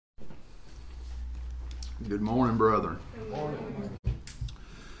Good morning, brother. Good morning.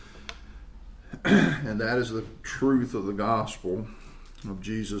 And that is the truth of the gospel of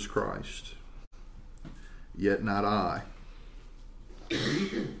Jesus Christ. Yet not I,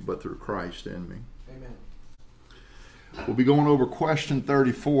 but through Christ in me. Amen. We'll be going over question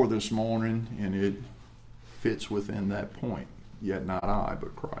 34 this morning, and it fits within that point. Yet not I,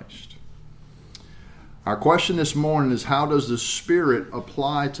 but Christ. Our question this morning is, how does the Spirit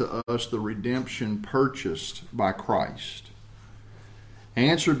apply to us the redemption purchased by Christ?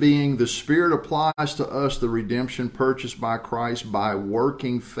 Answer being, the Spirit applies to us the redemption purchased by Christ by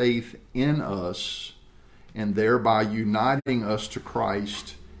working faith in us and thereby uniting us to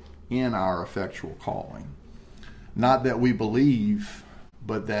Christ in our effectual calling. Not that we believe,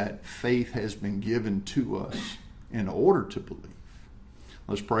 but that faith has been given to us in order to believe.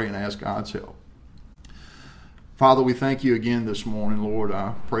 Let's pray and ask God's help. Father, we thank you again this morning, Lord.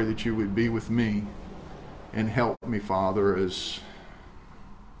 I pray that you would be with me and help me, Father, as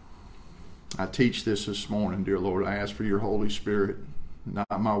I teach this morning, dear Lord. I ask for your Holy Spirit, not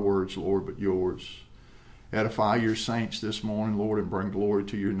my words, Lord, but yours. Edify your saints this morning, Lord, and bring glory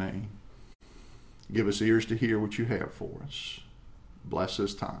to your name. Give us ears to hear what you have for us. Bless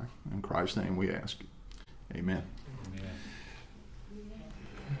this time. In Christ's name we ask it. Amen. Amen.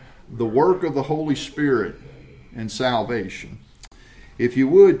 The work of the Holy Spirit and salvation. If you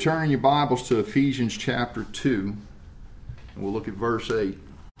would, turn your Bibles to Ephesians chapter 2, and we'll look at verse 8.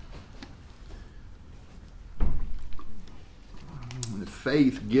 The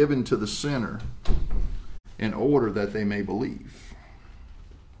faith given to the sinner in order that they may believe.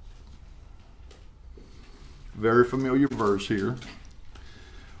 Very familiar verse here.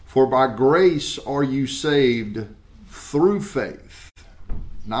 For by grace are you saved through faith.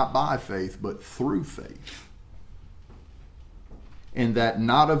 Not by faith, but through faith. And that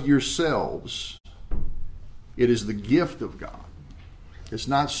not of yourselves, it is the gift of God. It's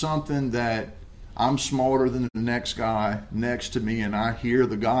not something that I'm smarter than the next guy next to me and I hear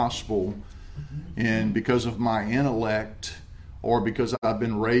the gospel and because of my intellect or because I've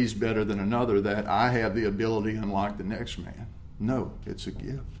been raised better than another that I have the ability unlike the next man. No, it's a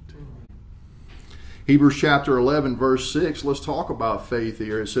gift. Hebrews chapter 11 verse 6, let's talk about faith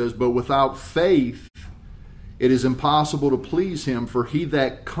here. It says, but without faith it is impossible to please him, for he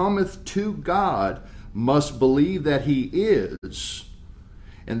that cometh to God must believe that he is,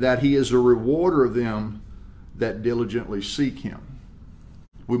 and that he is a rewarder of them that diligently seek him.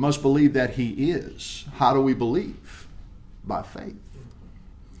 We must believe that he is. How do we believe? By faith.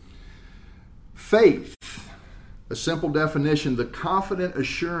 Faith, a simple definition, the confident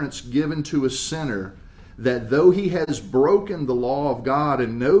assurance given to a sinner that though he has broken the law of God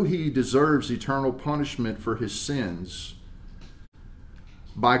and know he deserves eternal punishment for his sins,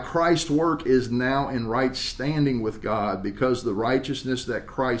 by Christ's work is now in right standing with God because the righteousness that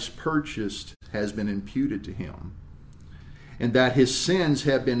Christ purchased has been imputed to him, and that his sins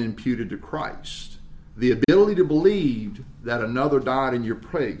have been imputed to Christ. The ability to believe that another died in your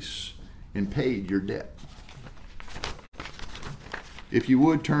place and paid your debt. If you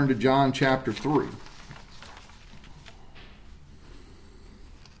would, turn to John chapter 3.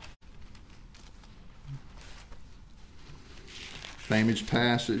 Famous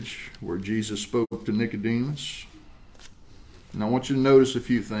passage where Jesus spoke to Nicodemus. And I want you to notice a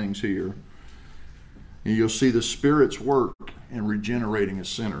few things here. And you'll see the Spirit's work in regenerating a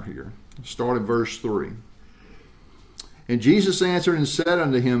sinner here. Start at verse 3. And Jesus answered and said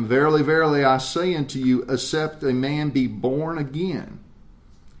unto him, verily, verily, I say unto you, except a man be born again,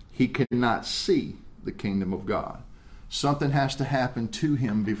 he cannot see the kingdom of God. Something has to happen to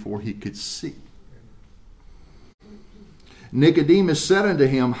him before he could see. Nicodemus said unto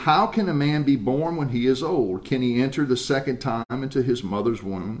him, how can a man be born when he is old? Can he enter the second time into his mother's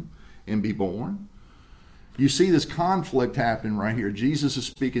womb and be born? You see this conflict happening right here. Jesus is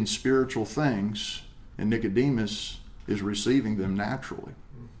speaking spiritual things, and Nicodemus is receiving them naturally.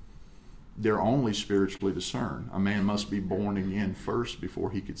 They're only spiritually discerned. A man must be born again first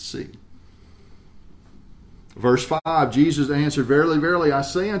before he could see. Verse 5, Jesus answered, verily, verily, I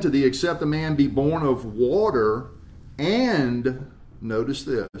say unto thee, except a man be born of water and, notice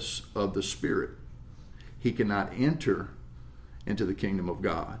this, of the Spirit, he cannot enter into the kingdom of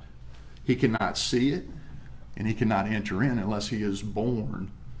God. He cannot see it, and he cannot enter in unless he is born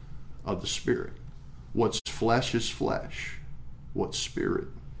of the Spirit. What's flesh is flesh. What's spirit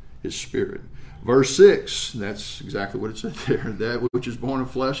is spirit. Verse 6, that's exactly what it said there. That which is born of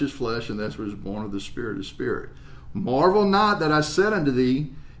flesh is flesh, and that which is born of the Spirit is spirit. Marvel not that I said unto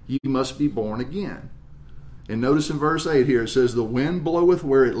thee, ye must be born again. And notice in verse 8 here, it says, the wind bloweth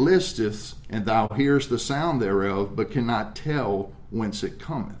where it listeth, and thou hearest the sound thereof, but cannot tell whence it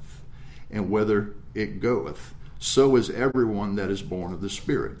cometh, and whither it goeth. So is everyone that is born of the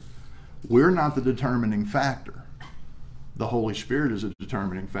Spirit. We're not the determining factor. The Holy Spirit is a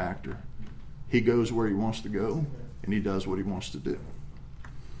determining factor. He goes where he wants to go, and he does what he wants to do.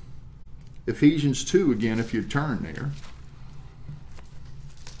 Ephesians 2, again, if you turn there.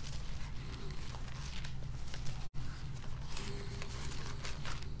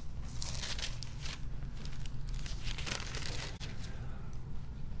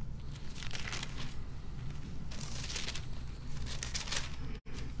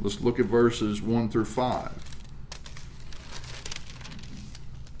 Let's look at verses 1 through 5.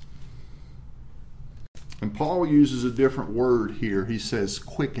 And Paul uses a different word here. He says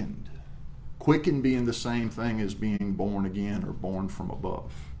quickened. Quickened being the same thing as being born again or born from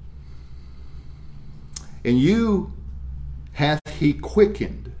above. And you hath he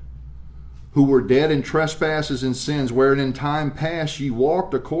quickened, who were dead in trespasses and sins, wherein in time past ye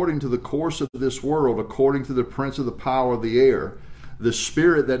walked according to the course of this world, according to the prince of the power of the air, the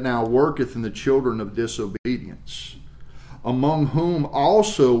spirit that now worketh in the children of disobedience, among whom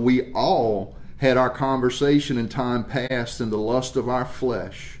also we all had our conversation in time past in the lust of our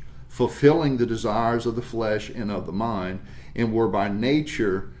flesh, fulfilling the desires of the flesh and of the mind, and were by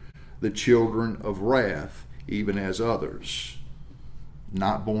nature the children of wrath, even as others,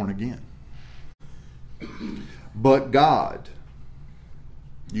 not born again. But God,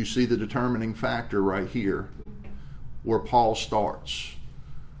 you see the determining factor right here, where Paul starts.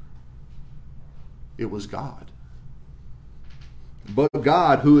 It was God. But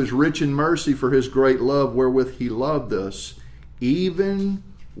God, who is rich in mercy for his great love wherewith he loved us, even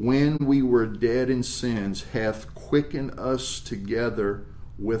when we were dead in sins, hath quickened us together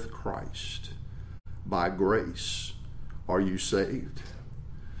with Christ. By grace are you saved.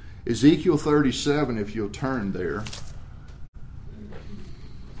 Ezekiel 37, if you'll turn there.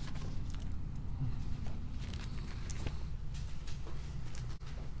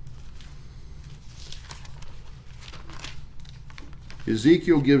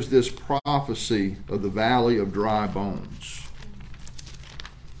 Ezekiel gives this prophecy of the valley of dry bones.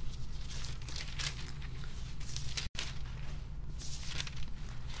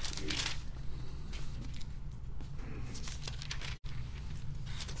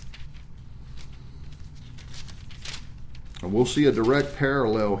 And we'll see a direct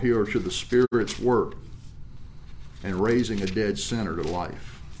parallel here to the Spirit's work and raising a dead sinner to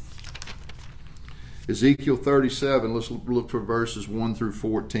life. Ezekiel 37, let's look for verses 1 through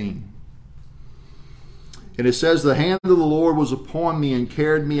 14. And it says, the hand of the Lord was upon me and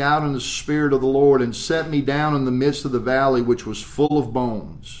carried me out in the Spirit of the Lord and set me down in the midst of the valley which was full of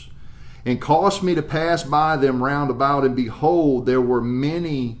bones, and caused me to pass by them round about, and behold, there were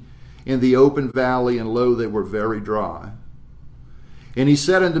many in the open valley, and lo, they were very dry. And he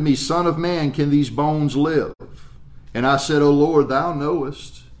said unto me, Son of man, can these bones live? And I said, O Lord, thou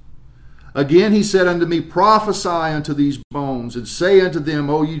knowest. Again he said unto me, Prophesy unto these bones, and say unto them,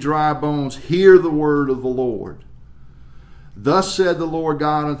 O ye dry bones, hear the word of the Lord. Thus said the Lord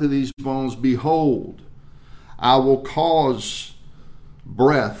God unto these bones, Behold, I will cause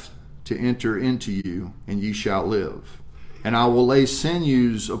breath to enter into you, and ye shall live. And I will lay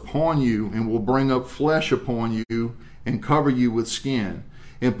sinews upon you, and will bring up flesh upon you, and cover you with skin,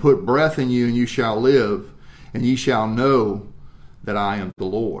 and put breath in you, and you shall live, and ye shall know that I am the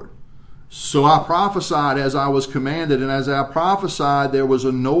Lord. So I prophesied as I was commanded, and as I prophesied, there was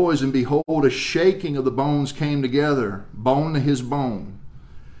a noise, and behold, a shaking of the bones came together, bone to his bone.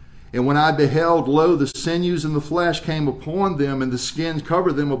 And when I beheld, lo, the sinews and the flesh came upon them, and the skin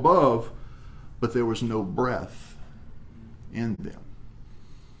covered them above, but there was no breath in them.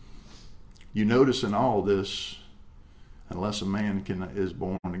 You notice in all this, unless a man is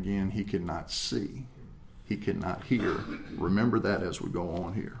born again, he cannot see. He cannot hear. Remember that as we go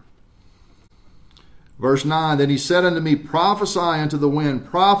on here. Verse 9, Then he said unto me, Prophesy unto the wind,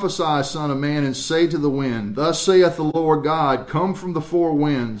 prophesy, son of man, and say to the wind, Thus saith the Lord God, Come from the four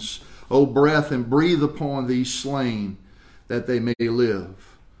winds, O breath, and breathe upon these slain, that they may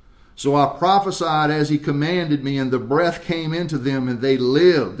live. So I prophesied as he commanded me, and the breath came into them, and they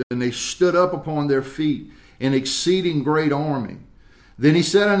lived, and they stood up upon their feet, an exceeding great army. Then he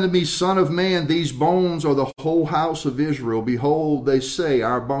said unto me, Son of man, these bones are the whole house of Israel. Behold, they say,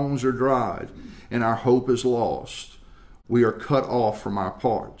 Our bones are dried, and our hope is lost. We are cut off from our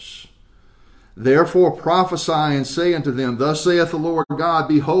parts. Therefore prophesy and say unto them, Thus saith the Lord God,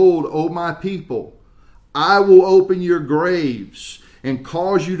 Behold, O my people, I will open your graves, and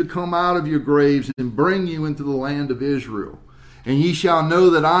cause you to come out of your graves, and bring you into the land of Israel. And ye shall know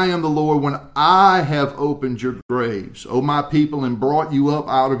that I am the Lord when I have opened your graves, O my people, and brought you up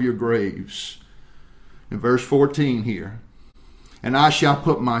out of your graves. In verse 14 here, and I shall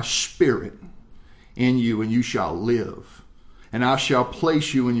put my spirit in you, and you shall live. And I shall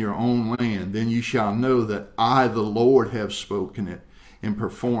place you in your own land. Then you shall know that I, the Lord, have spoken it and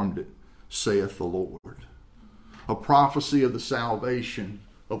performed it, saith the Lord. A prophecy of the salvation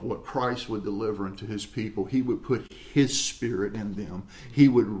of what Christ would deliver unto his people. He would put his spirit in them. He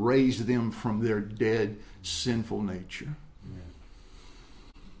would raise them from their dead, sinful nature. Amen.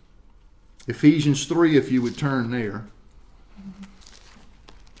 Ephesians 3, if you would turn there.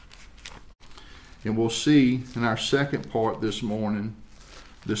 And we'll see in our second part this morning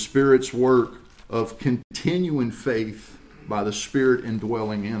the Spirit's work of continuing faith by the Spirit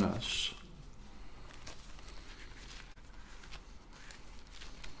indwelling in us.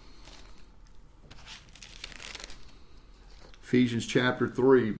 Ephesians chapter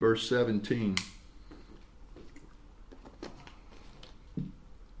 3, verse 17.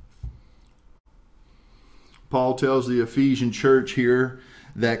 Paul tells the Ephesian church here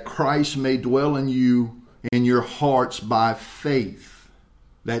that Christ may dwell in you, in your hearts by faith.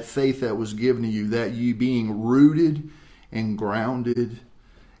 That faith that was given to you, that you being rooted and grounded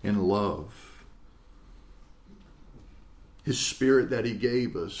in love. His Spirit that he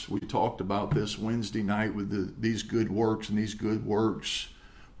gave us. We talked about this Wednesday night with these good works, and these good works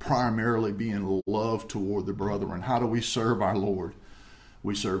primarily being love toward the brethren. How do we serve our Lord?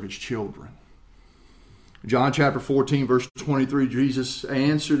 We serve his children. John chapter 14, verse 23, Jesus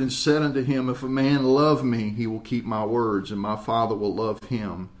answered and said unto him, if a man love me, he will keep my words, and my Father will love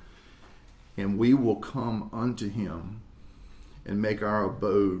him, and we will come unto him and make our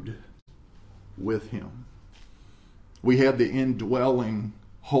abode with him. We have the indwelling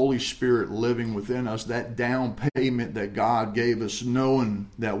Holy Spirit living within us, that down payment that God gave us,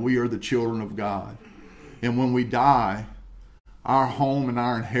 knowing that we are the children of God. And when we die, our home and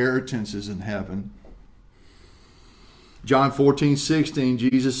our inheritance is in heaven. John 14:16,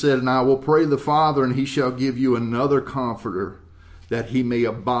 Jesus said, and I will pray the Father, and he shall give you another comforter, that he may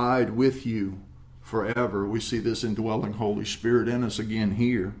abide with you forever. We see this indwelling Holy Spirit in us again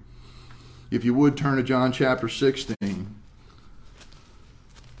here. If you would turn to John chapter 16.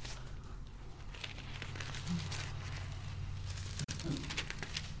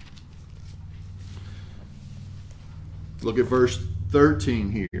 Look at verse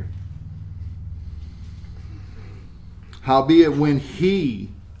 13 here. Howbeit when he,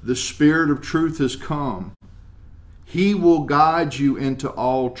 the Spirit of truth, has come, he will guide you into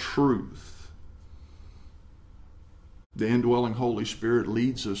all truth. The indwelling Holy Spirit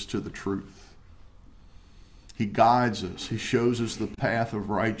leads us to the truth. He guides us. He shows us the path of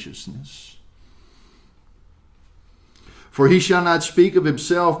righteousness. For he shall not speak of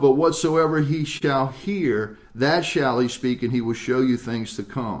himself, but whatsoever he shall hear, that shall he speak, and he will show you things to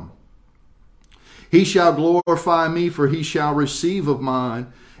come. He shall glorify me, for he shall receive of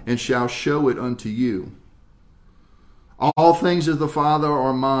mine, and shall show it unto you. All things of the Father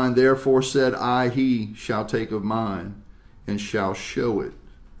are mine, therefore said I, he shall take of mine, and shall show it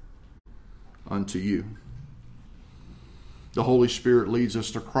unto you. The Holy Spirit leads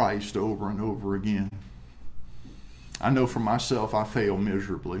us to Christ over and over again. I know for myself I fail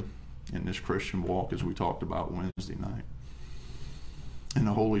miserably in this Christian walk, as we talked about Wednesday night. And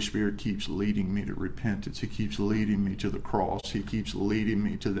the Holy Spirit keeps leading me to repentance. He keeps leading me to the cross. He keeps leading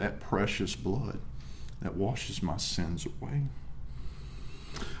me to that precious blood that washes my sins away.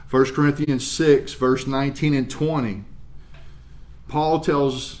 1 Corinthians 6, verse 19 and 20. Paul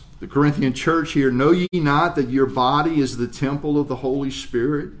tells the Corinthian church here, know ye not that your body is the temple of the Holy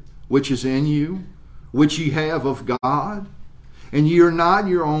Spirit, which is in you, which ye have of God? And ye are not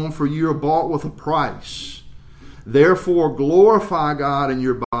your own, for ye are bought with a price. Therefore glorify God in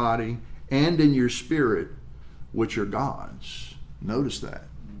your body and in your spirit, which are God's. Notice that.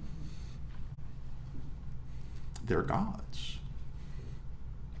 They're God's.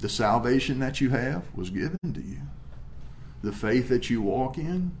 The salvation that you have was given to you. The faith that you walk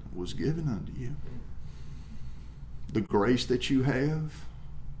in was given unto you. The grace that you have,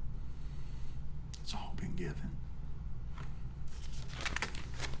 it's all been given.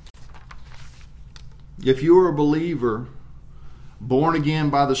 If you are a believer, born again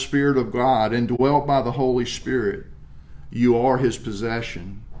by the Spirit of God and dwelt by the Holy Spirit, you are his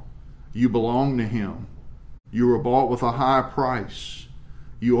possession. You belong to him. You were bought with a high price.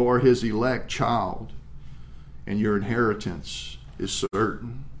 You are his elect child, and your inheritance is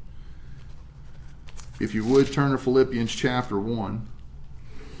certain. If you would, turn to Philippians chapter 1.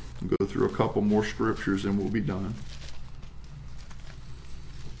 We'll go through a couple more scriptures and we'll be done.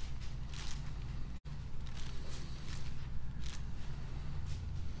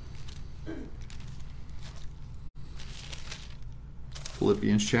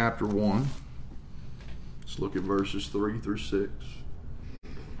 Philippians chapter 1. Let's look at verses 3 through 6.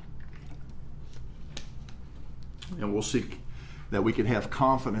 And we'll see that we can have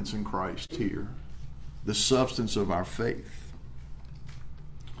confidence in Christ here, the substance of our faith.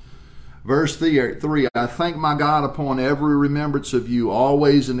 Verse 3, I thank my God upon every remembrance of you,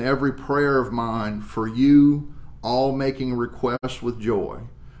 always in every prayer of mine, for you all making requests with joy,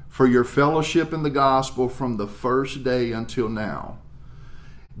 for your fellowship in the gospel from the first day until now,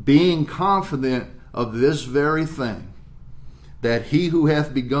 being confident of this very thing, that he who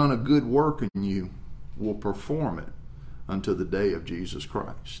hath begun a good work in you will perform it unto the day of Jesus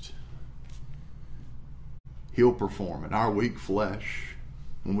Christ. He'll perform it. Our weak flesh,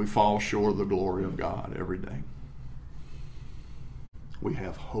 when we fall short of the glory of God every day, we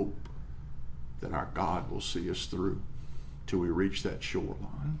have hope that our God will see us through till we reach that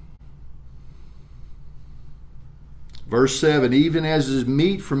shoreline. Verse 7, even as is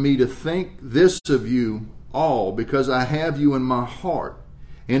meet for me to think this of you all, because I have you in my heart,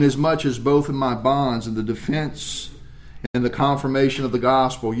 inasmuch as both in my bonds and the defense and the confirmation of the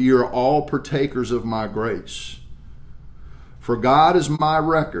gospel, ye are all partakers of my grace. For God is my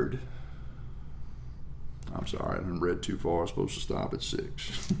record. I'm sorry, I didn't read too far. I was supposed to stop at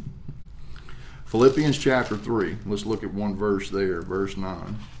 6. Philippians chapter 3. Let's look at one verse there, verse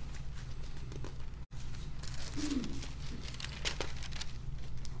 9.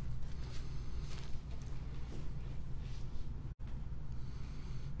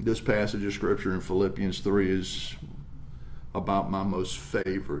 This passage of Scripture in Philippians 3 is about my most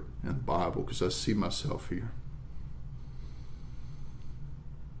favorite in the Bible because I see myself here.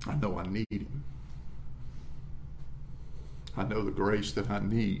 I know I need Him. I know the grace that I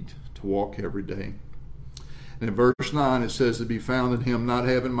need to walk every day. And in verse 9 it says, to be found in Him, not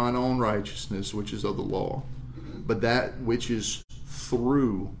having mine own righteousness, which is of the law, but that which is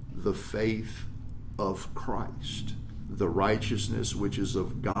through the faith of Christ, the righteousness which is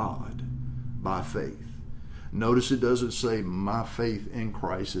of God by faith. Notice it doesn't say my faith in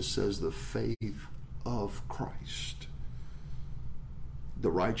Christ, it says the faith of Christ. The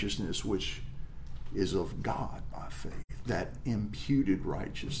righteousness which is of God by faith. That imputed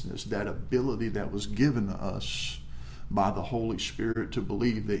righteousness, that ability that was given to us by the Holy Spirit to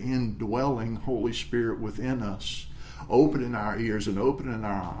believe, the indwelling Holy Spirit within us, opening our ears and opening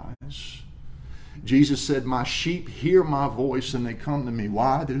our eyes. Jesus said, my sheep hear my voice and they come to me.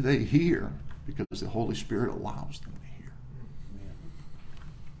 Why do they hear? Because the Holy Spirit allows them to hear.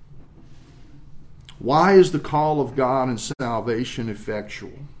 Why is the call of God and salvation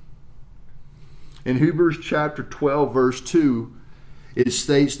effectual? In Hebrews chapter 12, verse 2, it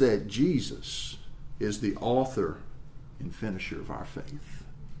states that Jesus is the author and finisher of our faith.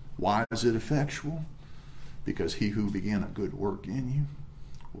 Why is it effectual? Because he who began a good work in you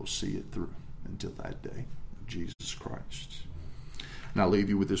will see it through until that day of Jesus Christ. And I'll leave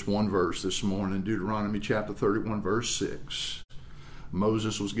you with this one verse this morning, Deuteronomy chapter 31, verse 6.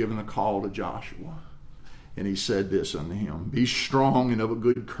 Moses was given a call to Joshua, and he said this unto him, be strong and of a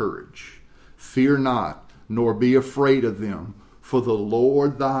good courage. Fear not, nor be afraid of them, for the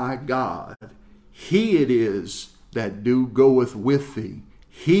Lord thy God, He it is that goeth with thee.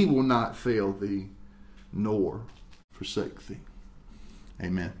 He will not fail thee, nor forsake thee.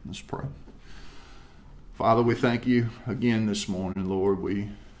 Amen. Let's pray. Father, we thank you again this morning, Lord. We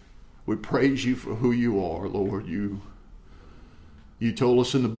praise you for who you are, Lord. You told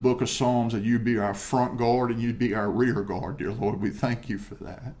us in the book of Psalms that you'd be our front guard and you'd be our rear guard, dear Lord. We thank you for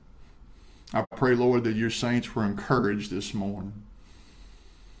that. I pray, Lord, that your saints were encouraged this morning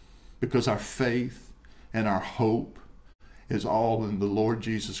because our faith and our hope is all in the Lord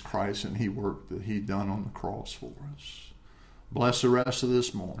Jesus Christ and He worked that He done on the cross for us. Bless the rest of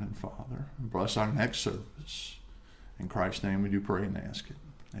this morning, Father. Bless our next service. In Christ's name we do pray and ask it.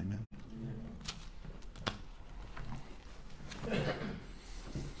 Amen.